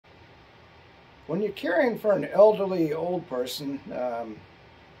When you're caring for an elderly old person,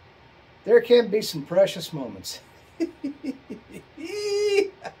 there can be some precious moments.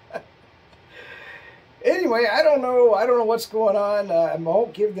 Anyway, I don't know what's going on. I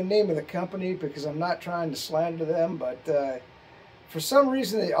won't give the name of the company because I'm not trying to slander them, but for some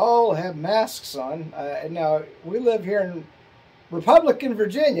reason they all have masks on. And now we live here in Republican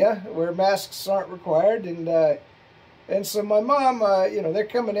Virginia, where masks aren't required, and so my mom, they're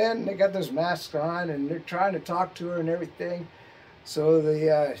coming in and they got those masks on and they're trying to talk to her and everything.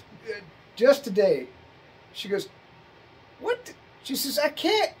 So just today, she goes, "What?" She says, "I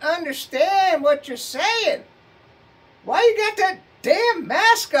can't understand what you're saying. Why you got that damn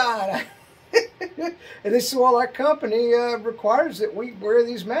mask on?" And they said, "Well, our company requires that we wear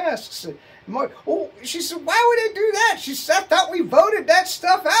these masks." She said, "Why would they do that?" She said, "I thought we voted that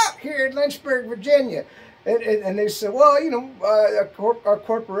stuff out here in Lynchburg, Virginia." And they said, "Well, our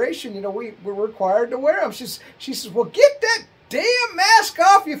corporation, we're required to wear them." She says, "Well, get that damn mask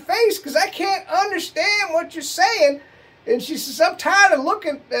off your face because I can't understand what you're saying." And she says, "I'm tired of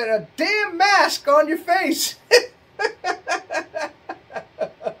looking at a damn mask on your face."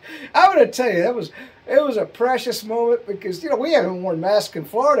 I'm going to tell you, it was a precious moment because, we haven't worn masks in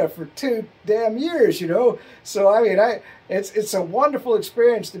Florida for 2 damn years, So, I mean, it's a wonderful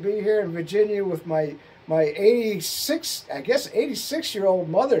experience to be here in Virginia with my 86-year-old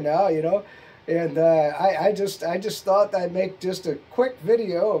mother now, And I just thought I'd make just a quick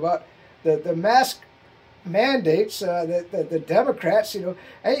video about the mask mandates, the Democrats,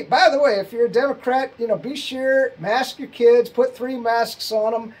 Hey, by the way, if you're a Democrat, be sure, mask your kids, put 3 masks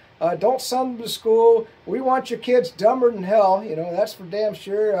on them. Don't send them to school. We want your kids dumber than hell. That's for damn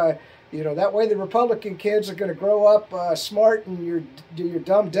sure. That way the Republican kids are going to grow up smart, and your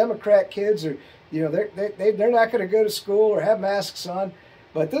dumb Democrat kids are, they're not going to go to school or have masks on.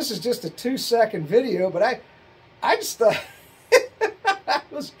 But this is just a 2-second video. But I just thought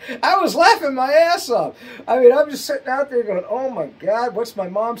I was laughing my ass off. I mean, I'm just sitting out there going, "Oh my God, what's my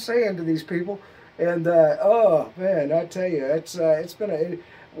mom saying to these people?" And oh man, I tell you, it's been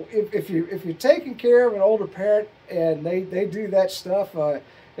if you're taking care of an older parent and they do that stuff,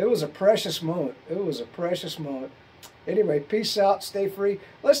 it was a precious moment. It was a precious moment. Anyway, peace out, stay free.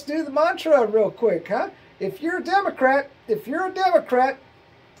 Let's do the mantra real quick, huh? If you're a Democrat,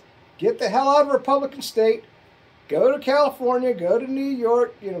 get the hell out of a Republican state. Go to California, go to New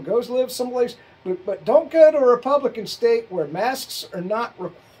York, go live someplace, but don't go to a Republican state where masks are not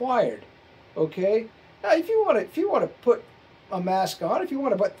required. Okay? Now, if you want to put a mask on, if you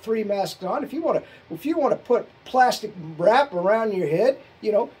want to put 3 masks on, if you want to put plastic wrap around your head,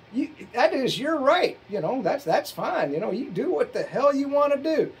 that is your right. That's fine. You do what the hell you want to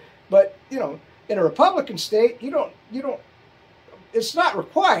do. But in a Republican state, you don't. It's not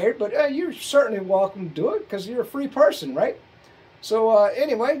required, but you're certainly welcome to do it because you're a free person, right? So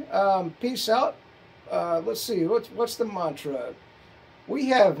anyway, peace out. Let's see, what's the mantra? We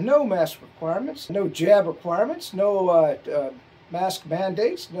have no mask requirements, no jab requirements, no mask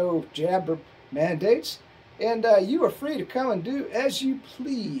mandates, no jab mandates, and you are free to come and do as you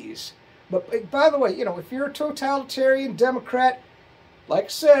please. But by the way, if you're a totalitarian Democrat, like I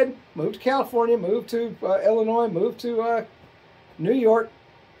said, move to California, move to Illinois, move to New York.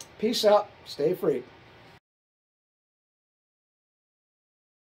 Peace out. Stay free.